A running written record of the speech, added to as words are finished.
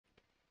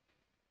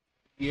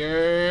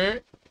Yeah,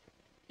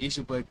 it's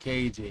your boy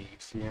KJ, you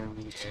feel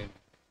me? And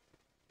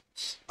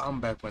I'm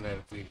back with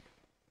another video.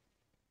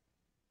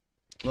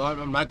 Well,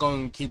 I'm not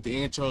gonna keep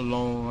the intro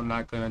long. I'm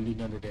not gonna do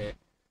none of that.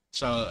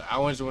 So I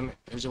just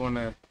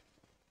wanna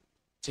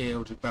tell you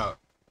what it's about.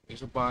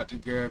 It's about the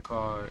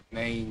girl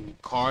named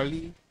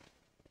Carlee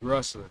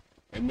Russell,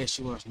 and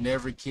she was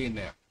never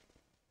kidnapped.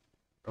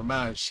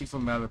 Remember, she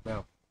from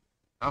Alabama.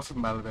 I'm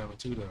from Alabama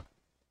too, though.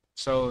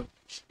 So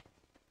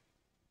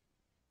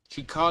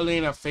she called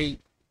in a fake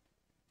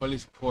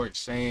police report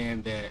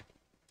saying that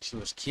she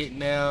was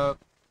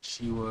kidnapped.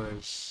 She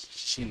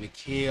seen the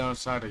kid on the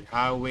side of the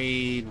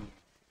highway, and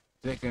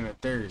second and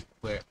third.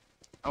 But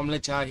I'm gonna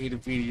let y'all hear the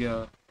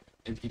video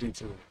and get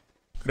into it.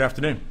 Good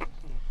afternoon.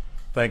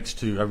 Thanks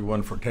to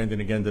everyone for attending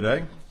again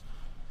today.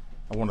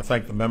 I want to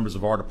thank the members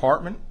of our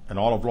department and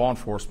all of law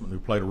enforcement who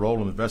played a role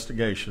in the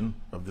investigation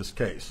of this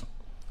case.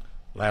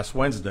 Last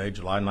Wednesday,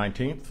 July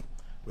 19th,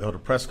 we held a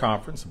press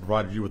conference and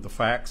provided you with the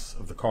facts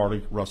of the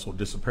Carlee Russell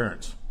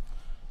disappearance.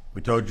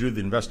 We told you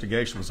the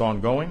investigation was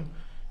ongoing.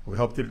 We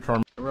helped you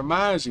determine. It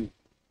reminds you,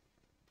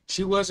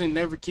 she wasn't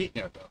never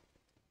kidnapped though.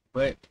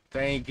 But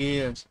thing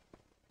is,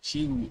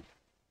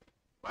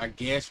 I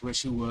guess where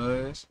she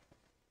was,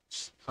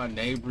 her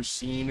neighbors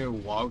seen her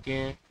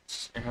walking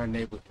in her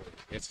neighborhood.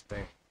 That's the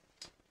thing.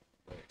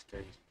 But it's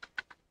crazy.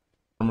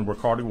 Where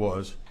Carlee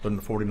was during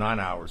the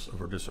 49 hours of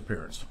her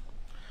disappearance.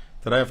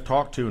 Today I've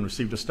talked to and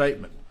received a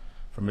statement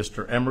from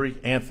Mr. Emery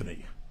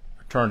Anthony,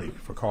 attorney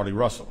for Carlee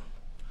Russell.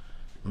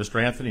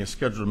 Mr. Anthony has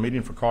scheduled a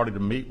meeting for Carlee to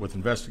meet with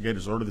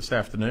investigators early this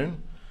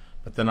afternoon,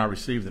 but then I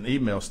received an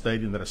email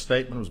stating that a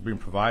statement was being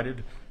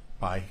provided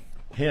by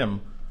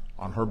him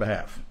on her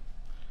behalf.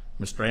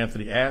 Mr.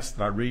 Anthony asked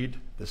that I read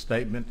the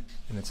statement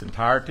in its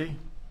entirety,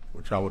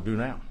 which I will do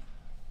now.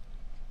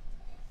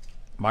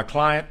 My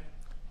client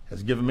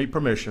has given me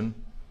permission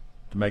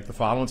to make the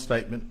following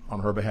statement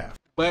on her behalf.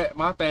 But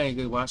my thing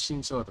is, why she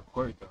didn't show at the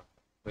court though?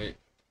 But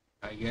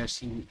I guess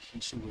she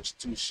was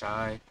too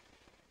shy.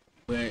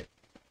 But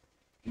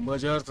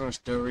much else on the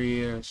story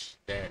is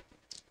that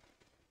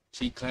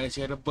she claimed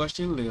she had a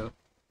busted lip.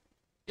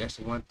 That's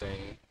the one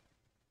thing.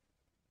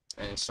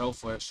 And so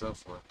forth, so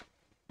forth.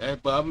 But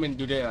I'm gonna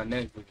do that on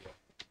next video.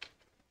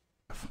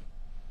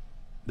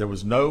 There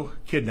was no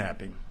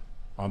kidnapping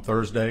on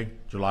Thursday,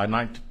 July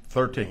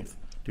 13th,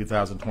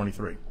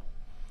 2023.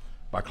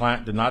 My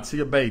client did not see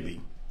a baby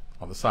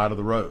on the side of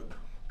the road.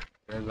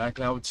 And like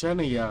I was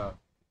telling y'all,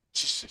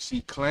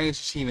 she claims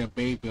she seen a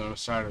baby on the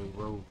side of the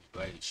road.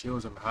 Like she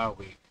was on the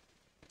highway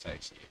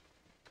type shit.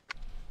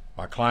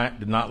 My client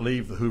did not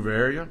leave the Hoover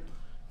area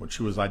when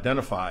she was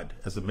identified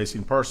as a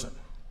missing person.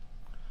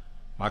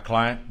 My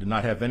client did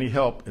not have any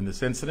help in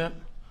this incident,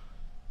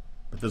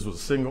 but this was a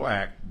single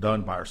act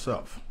done by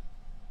herself.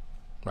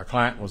 My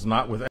client was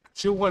not with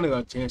She wanted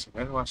attention.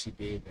 That's why she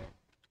did that.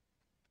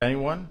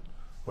 anyone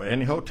or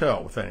any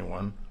hotel with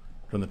anyone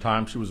during the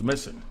time she was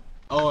missing.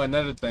 Oh,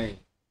 another thing.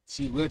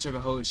 She went to the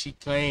hotel. She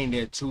claimed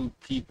that two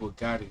people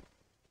got it.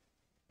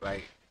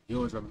 Like, it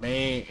was a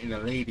man and a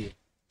lady.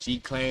 She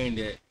claimed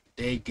that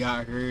they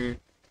got her,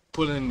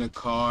 put her in the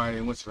car,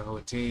 and went to the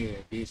hotel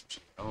and did some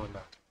shit. Oh, no.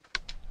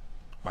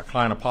 My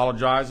client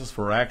apologizes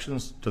for her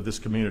actions to this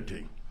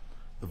community,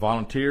 the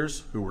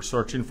volunteers who were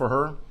searching for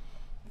her,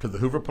 to the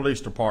Hoover Police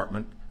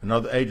Department and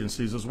other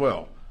agencies as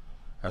well,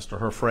 as to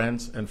her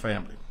friends and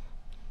family.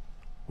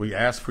 We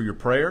ask for your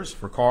prayers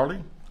for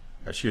Carlee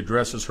as she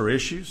addresses her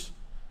issues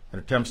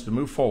and attempts to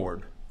move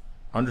forward,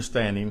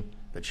 understanding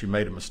that she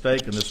made a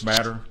mistake in this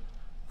matter.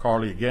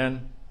 Carlee,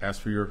 again,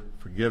 ask for your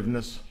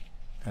forgiveness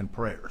and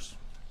prayers.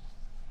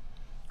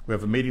 We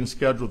have a meeting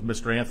scheduled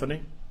with Mr.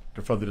 Anthony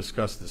to further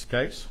discuss this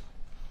case.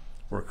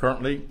 We're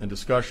currently in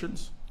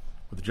discussions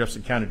with the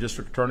Jefferson County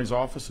District Attorney's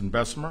Office in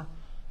Bessemer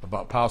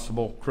about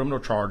possible criminal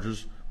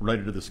charges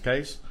related to this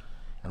case,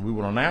 and we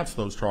will announce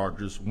those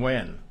charges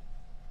when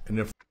and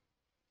if.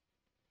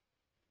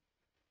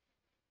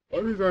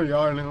 What is on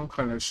y'all? I'm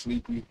kind of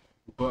sleepy,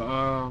 but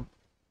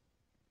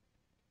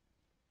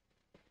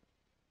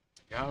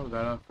y'all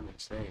got up from the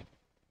same.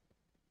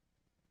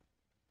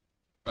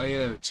 Oh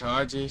yeah, the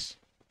charges,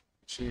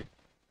 shit.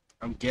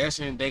 I'm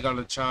guessing they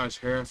gonna charge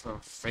her for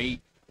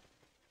fake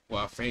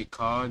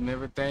card and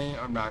everything.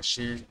 I'm not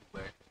sure,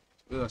 but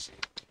we'll see.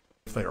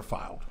 If they are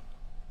filed.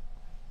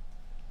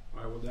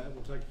 All right, with that,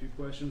 we'll take a few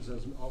questions.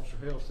 As Officer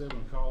Hale said,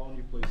 when I call on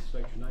you, please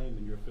state your name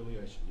and your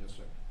affiliation. Yes,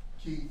 sir.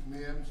 Keith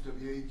Mims,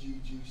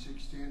 WAGG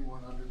 610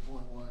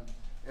 100.1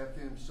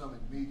 FM Summit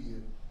Media.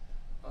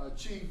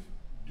 Chief,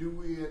 do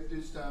we at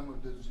this time, or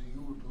does the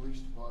Hoover Police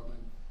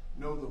Department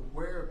know the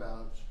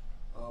whereabouts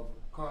of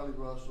Carlee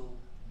Russell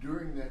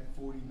during that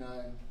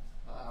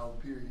 49-hour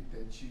period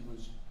that she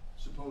was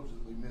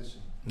supposedly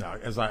missing? Now,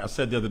 as I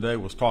said the other day,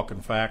 was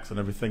talking facts and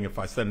everything. If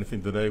I said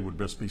anything today, it would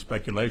just be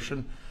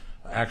speculation.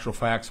 Actual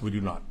facts, we do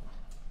not.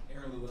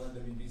 Aaron Llewellyn,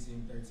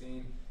 WBC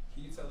 13.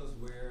 Can you tell us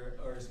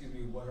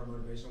what her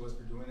motivation was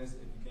for doing this, if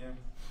you can?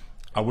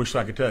 I wish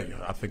I could tell you.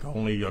 I think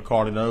only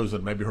Carlee knows,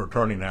 and maybe her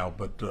attorney now.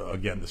 But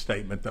again, the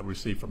statement that we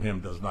received from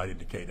him does not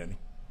indicate any.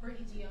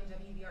 Brittany G on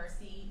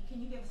WBRC.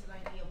 Can you give us an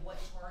idea of what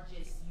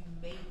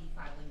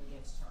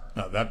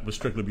That would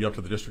strictly be up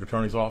to the district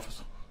attorney's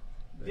office.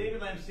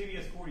 David Lamb,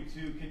 CBS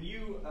 42, can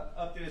you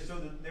update us so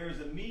that there is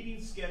a meeting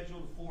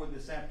scheduled for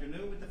this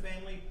afternoon with the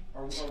family,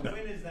 or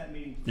when is that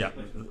meeting to take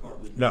place with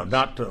Carlee? No,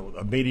 not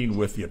a meeting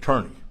with the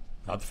attorney,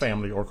 not the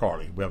family or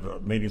Carlee. We have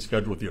a meeting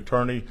scheduled with the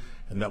attorney,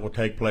 and that will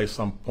take place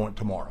some point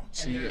tomorrow.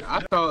 See,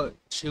 I thought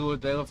they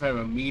would have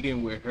a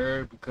meeting with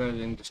her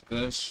and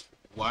discuss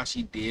why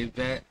she did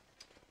that.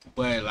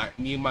 But like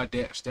me and my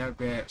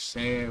stepdad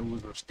said, we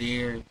were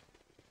scared.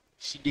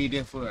 She did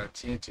that for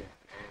attention.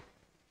 And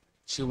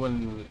she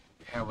wanted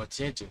to have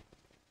attention.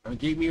 Don't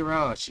get me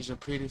wrong, she's a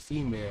pretty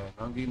female.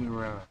 Don't get me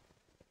wrong.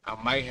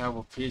 I might have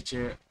a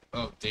picture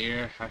up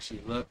there how she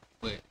looked,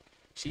 but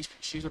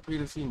she's a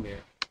pretty female.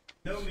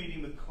 No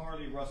meeting with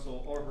Carlee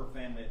Russell or her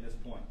family at this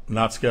point?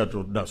 Not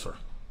scheduled, no, sir.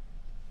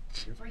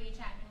 Bree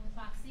Chapman with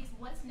Fox 6.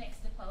 What's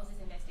next to close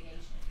this investigation?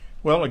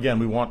 Well, again,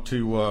 we want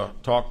to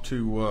talk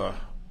to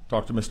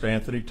Mr.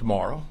 Anthony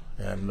tomorrow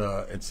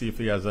and see if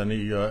he has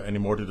any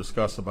more to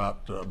discuss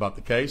about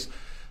the case.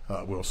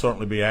 We'll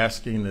certainly be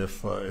asking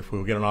if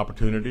we'll get an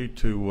opportunity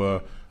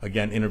to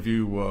again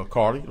interview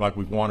Carlee like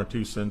we've wanted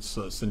to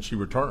since she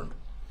returned.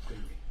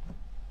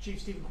 Chief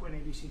Stephen Quinn,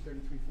 ABC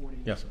 3340.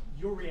 Yes, sir.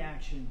 Your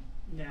reaction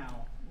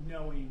now,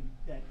 knowing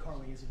that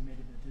Carlee has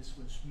admitted that this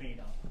was made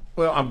up?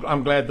 Well,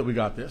 I'm glad that we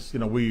got this. You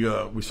know,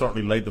 we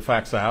certainly laid the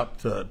facts out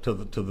to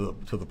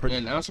the.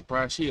 And I'm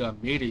surprised she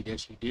admitted that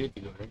she did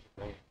do it.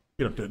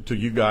 You know, to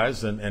you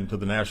guys and to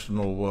the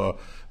national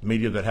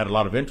media that had a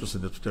lot of interest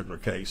in this particular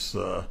case.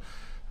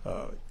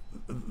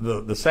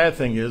 The sad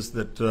thing is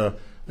that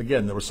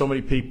again, there were so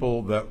many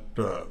people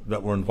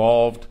that were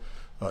involved,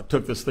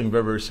 took this thing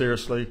very, very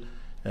seriously,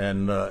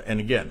 and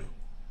again,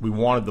 we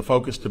wanted the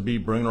focus to be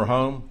bringing her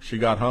home. She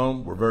got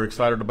home. We're very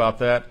excited about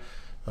that.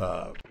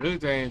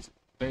 Good thing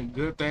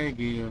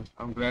is,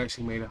 I'm glad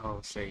she made it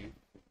home safe.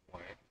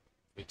 One,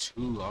 but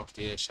two, I'm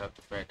still shocked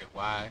the fact that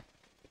why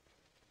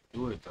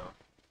do it though.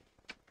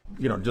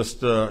 You know,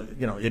 just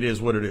you know, it is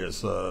what it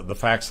is. The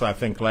facts, I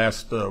think,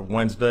 last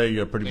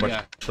Wednesday pretty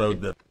much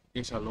showed that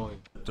it's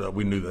annoying.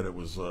 We knew that it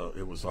was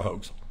a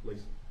hoax.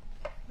 Lisa.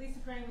 Lisa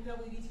Crane with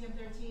WBTM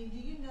 13. Do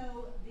you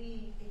know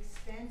the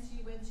expense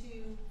you went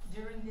to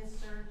during this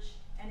search?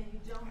 And if you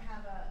don't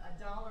have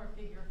a dollar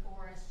figure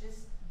for us, just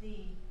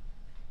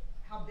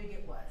how big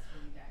it was for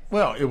you guys?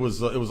 Well, it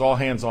was all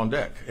hands on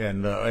deck,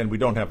 and we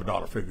don't have a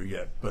dollar figure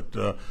yet,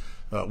 but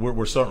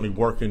we're certainly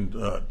working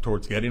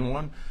towards getting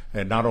one,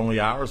 and not only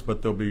ours,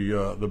 but there'll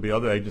be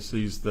other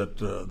agencies that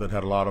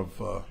had a lot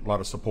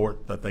of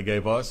support that they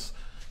gave us,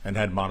 and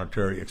had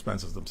monetary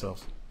expenses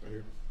themselves. Right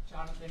here.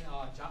 Jonathan,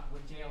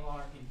 with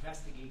JLR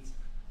investigates,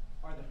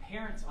 are the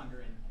parents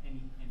under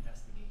any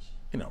investigation?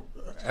 You know,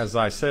 as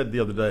I said the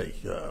other day,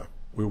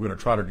 we were going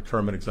to try to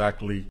determine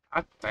exactly.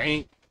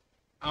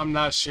 I'm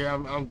not sure.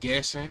 I'm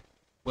guessing,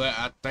 but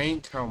I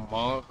think her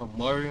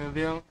mother and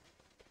them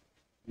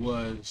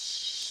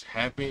was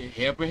helping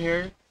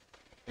her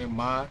in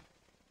my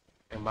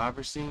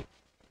percent.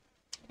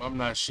 I'm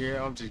not sure.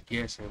 I'm just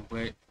guessing,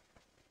 but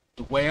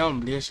the way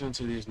I'm listening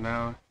to this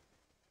now,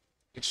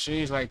 it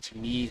seems like to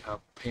me her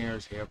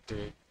parents helped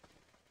her.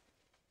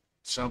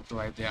 Something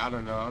like that. I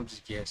don't know. I'm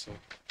just guessing.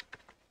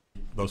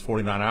 Those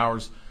 49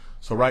 hours.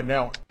 So right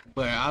now.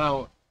 But I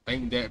don't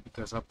think that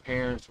because her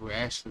parents were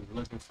actually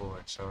looking for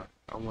it. So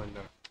I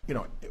wonder. You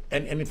know,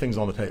 anything's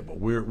on the table.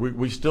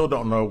 We still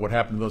don't know what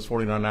happened in those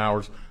 49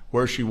 hours,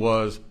 where she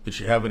was, did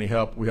she have any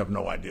help? We have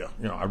no idea.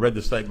 You know, I read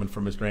the statement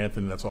from Mr.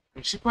 Anthony, that's all.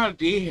 She probably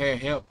did have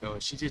help, though.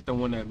 She just don't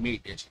want to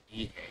admit that she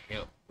did have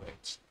help, but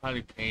she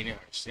probably paid it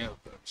herself,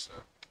 though, so.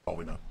 All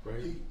we know.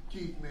 Right.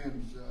 Keith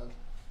Mims,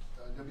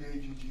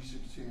 WAGG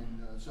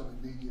 610,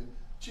 Summit Media.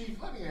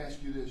 Chief, let me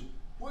ask you this.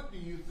 What do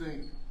you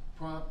think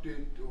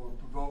prompted or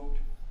provoked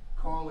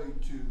Carlee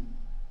to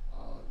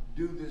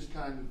do this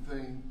kind of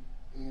thing?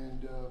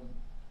 And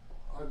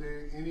are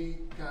there any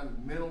kind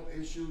of mental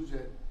issues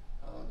that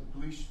the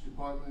police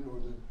department or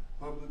the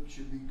public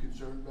should be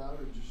concerned about,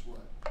 or just what?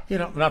 You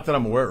know, not that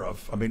I'm aware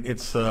of. I mean,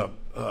 it's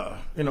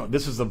you know,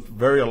 this is a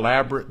very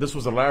elaborate. This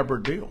was an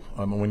elaborate deal.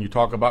 I mean, when you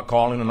talk about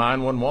calling a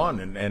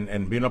 911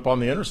 and being up on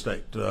the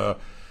interstate,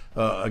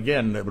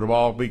 again, it would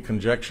all be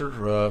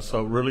conjecture.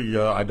 So really,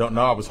 I don't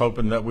know. I was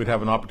hoping that we'd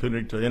have an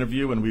opportunity to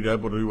interview and we'd be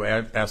able to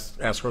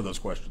ask her those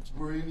questions.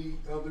 Were any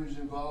others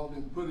involved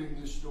in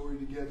putting this story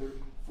together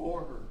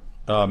for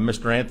her?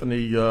 Mr.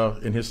 Anthony,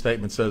 in his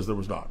statement, says there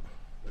was not.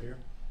 Right here.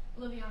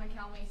 Liviana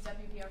Calmes,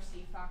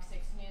 WPRC, Fox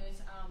 6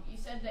 News. You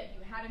said that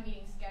you had a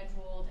meeting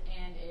scheduled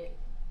and it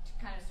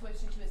kind of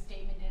switched into a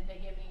statement. Did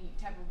they give any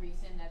type of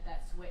reason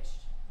that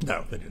switched?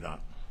 No, they did not.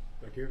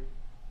 Back here.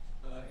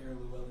 Aaron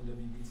Llewellyn,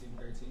 WBTM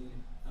 13.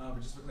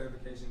 But just for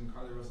clarification,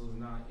 Carlee Russell is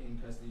not in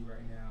custody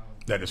right now.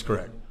 That is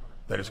correct.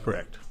 That is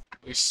correct.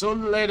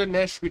 Sooner or later,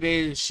 next few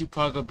days, she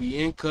probably gonna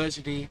be in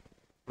custody,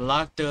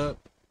 locked up,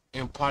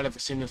 and part of a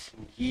sentence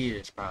for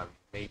years, probably,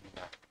 maybe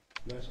not.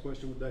 Last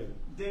question with David.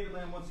 David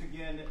Lamb, once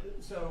again,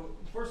 so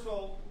first of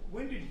all,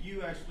 when did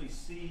you actually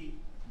see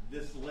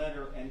this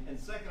letter? And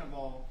second of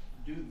all,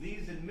 do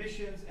these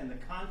admissions and the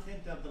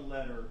content of the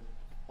letter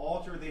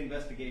alter the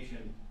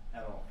investigation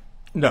at all?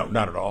 No,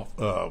 not at all.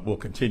 We'll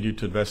continue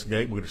to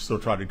investigate. We'll still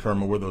try to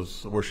determine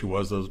where she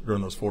was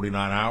during those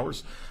 49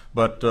 hours.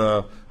 But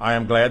I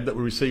am glad that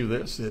we received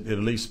this. It at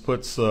least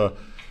puts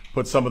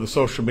some of the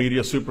social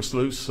media super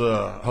sleuths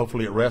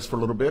hopefully at rest for a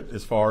little bit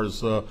as far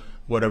as the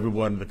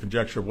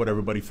conjecture of what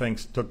everybody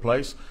thinks took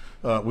place.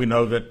 We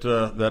know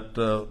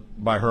that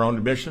by her own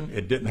admission,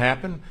 it didn't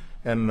happen,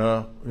 and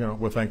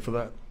we're thankful for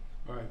that.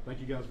 All right, thank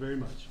you guys very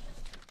much.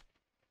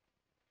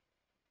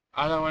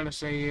 All I want to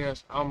say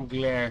is I'm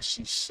glad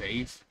she's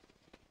safe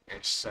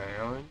and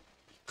sound,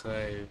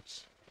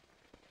 because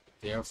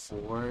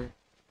therefore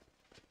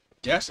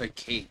that's a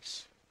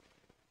case.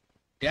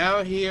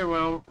 Down here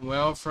where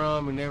I'm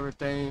from and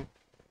everything,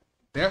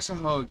 that's a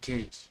whole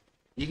case.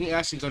 You can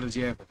actually go to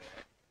jail for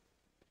that,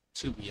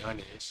 to be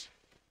honest,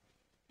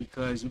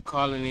 because you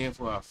calling in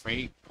for a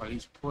fake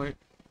police report.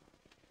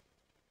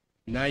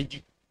 Now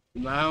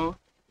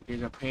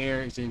there's a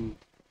parents and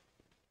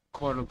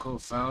quote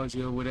unquote found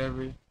you or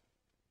whatever.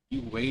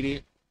 You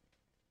waited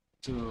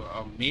to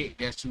admit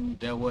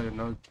that wasn't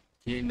no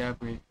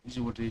kidnapping. You just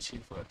want this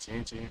shit for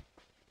attention.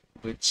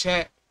 But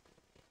chat,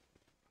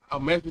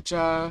 I'll mess with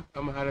y'all.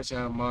 I'm gonna holler at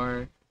y'all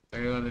tomorrow,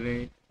 later on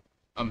today.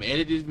 I'm gonna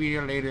edit this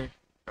video later.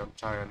 I'm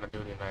tired, I'm not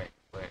doing it tonight.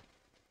 But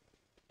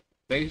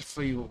thanks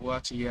for you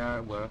watching,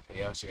 y'all. Well,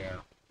 y'all.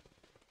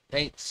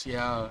 Thanks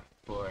y'all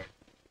for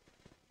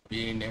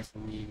being there for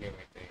me and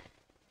everything.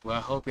 Well,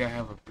 I hope y'all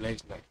have a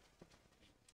blessed night.